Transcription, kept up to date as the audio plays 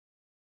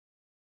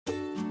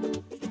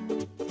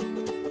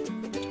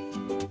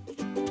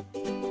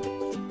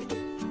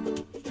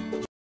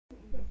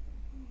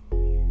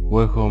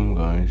Welcome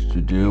guys,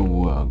 today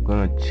we are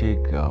gonna check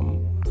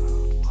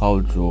how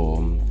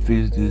to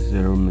fix this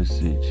error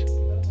message.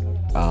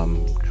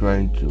 I'm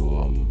trying to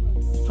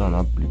install an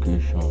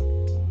application.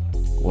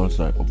 Once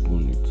I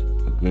open it,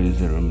 I get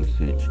this error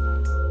message.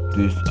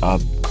 This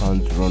app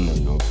can't run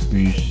on your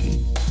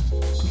PC.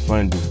 To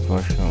find the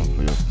version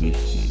for your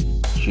PC,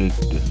 check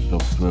the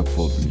software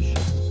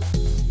publisher.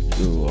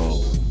 So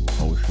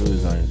I will show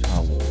you guys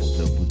how I was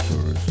able to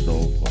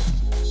resolve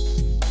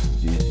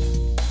this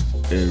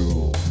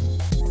error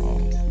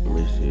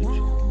message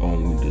on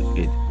Windows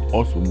 8.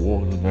 Also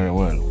works very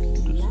well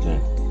with Windows 10.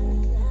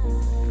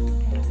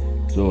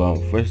 So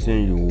first thing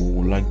you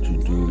would like to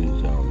do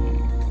is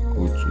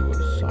go to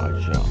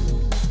search,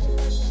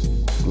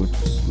 go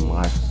to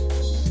smart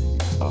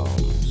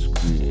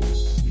screen,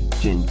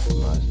 change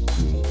smart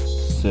screen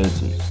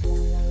settings.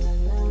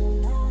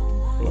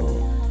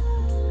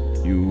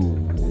 You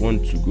want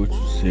to go to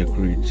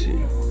security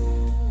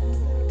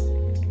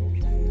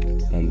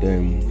and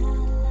then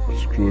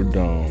scroll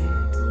down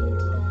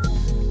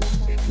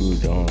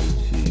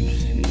till you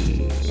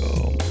see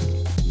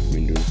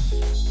Windows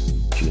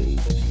change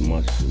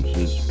smart screen. So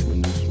it's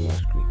Windows smart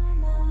screen.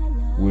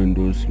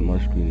 Windows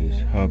smart screen is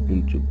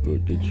helping to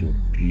protect your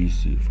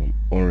PC from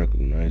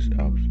unrecognized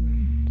apps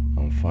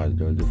and files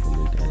directly from the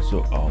internet. So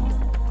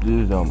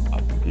these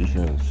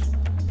applications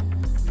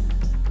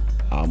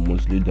are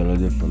mostly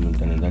downloaded from the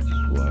internet. That is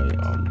why we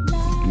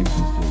give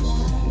this error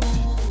message.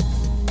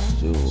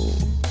 So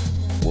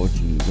what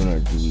we're gonna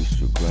do is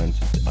to grant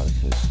it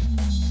access.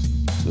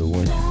 So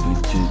once you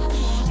click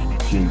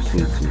change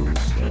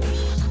settings,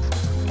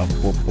 a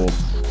pop-up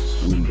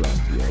window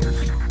appears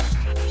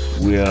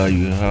where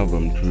you have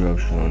three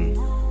options: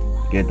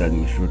 get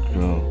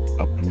administrator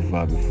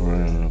approval before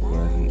an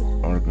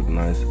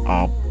unrecognized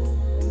app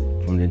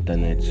from the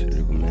internet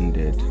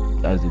recommended.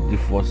 That's the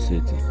default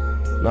setting.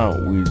 Now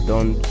we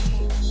don't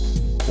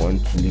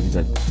want to leave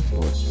that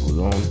default. We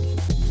don't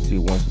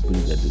still want to put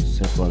it at the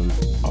second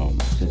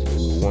setting.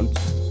 We want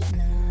to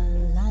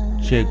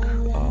check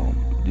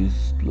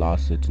this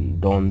last setting,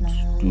 don't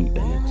do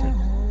anything.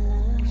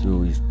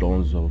 So it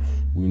turns off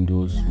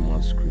Windows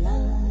smart screen.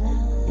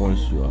 Once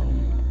you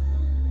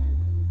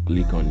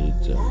click on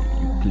it, you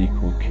click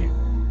OK.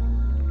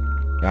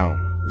 Now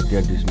you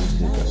get this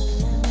message that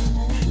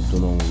you should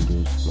turn on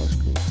Windows smart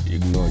screen.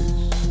 Ignore it.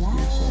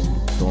 It's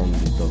turn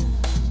it off.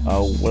 I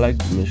would like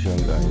to mention,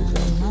 guys,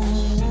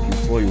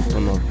 before you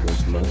turn off your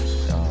smart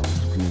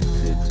screen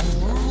setting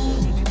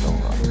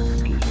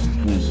application,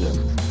 please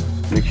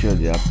make sure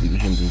the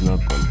application does not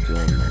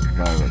contain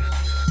virus,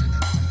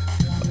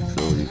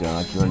 so you can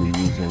actually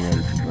use any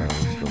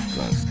antivirus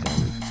software and scan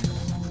it,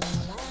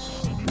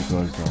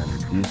 because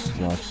this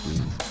smart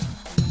screen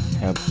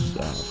helps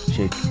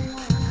check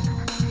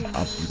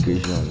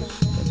applications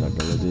that are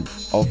downloaded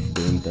off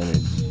the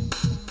internet,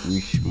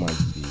 which might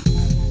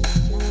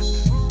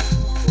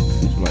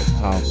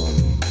have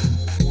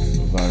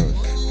virus.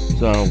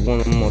 So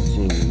one more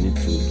thing we need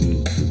to do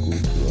is to go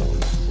to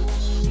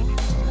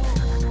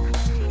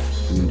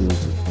Windows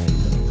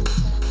Defender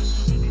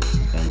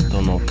and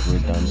turn off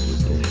return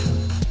protection.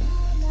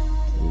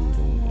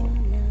 Windows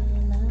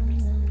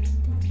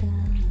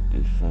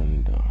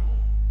Defender.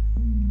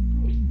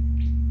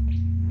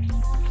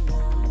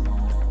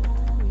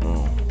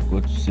 Go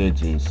to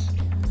settings,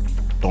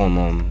 turn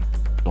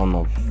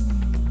off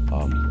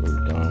return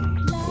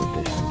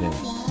protection, then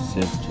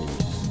save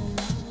changes.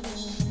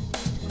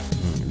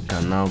 You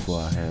can now go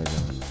ahead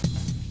and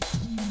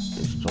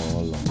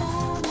install our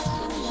app.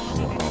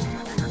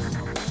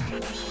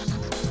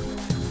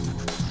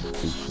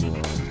 It will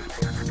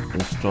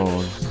install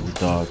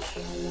without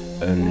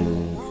any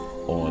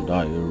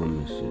other error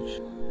message.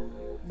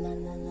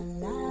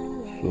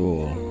 So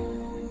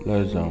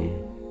let's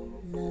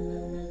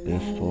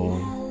install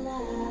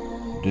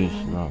this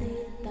now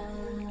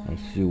and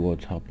see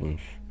what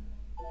happens.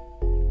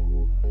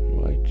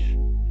 Right,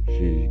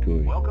 see it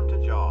going. Welcome to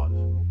JAWS.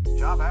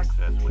 Job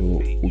access with So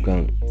speech. we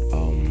can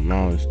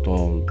now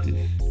install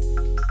this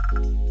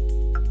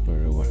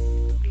very well.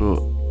 So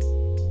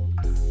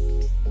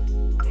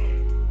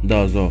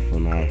that's all for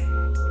now.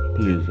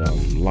 Please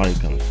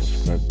like and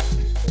subscribe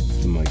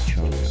to my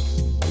channel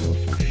and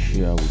also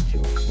share with